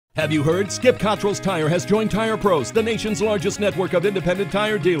Have you heard? CustomBrandTV Tire has joined Tire Pros, the nation's largest network of independent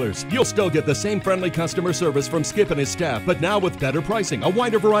tire dealers. You'll still get the same friendly customer service from Skip and his staff, but now with better pricing, a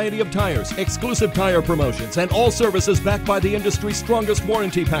wider variety of tires, exclusive tire promotions, and all services backed by the industry's strongest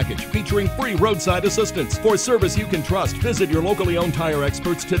warranty package, featuring free roadside assistance. For service you can trust, visit your locally owned tire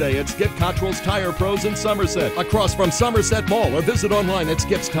experts today at CustomBrandTV Tire Pros in Somerset, across from Somerset Mall, or visit online at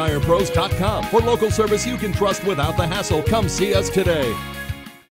skipstirepros.com. For local service you can trust without the hassle, come see us today.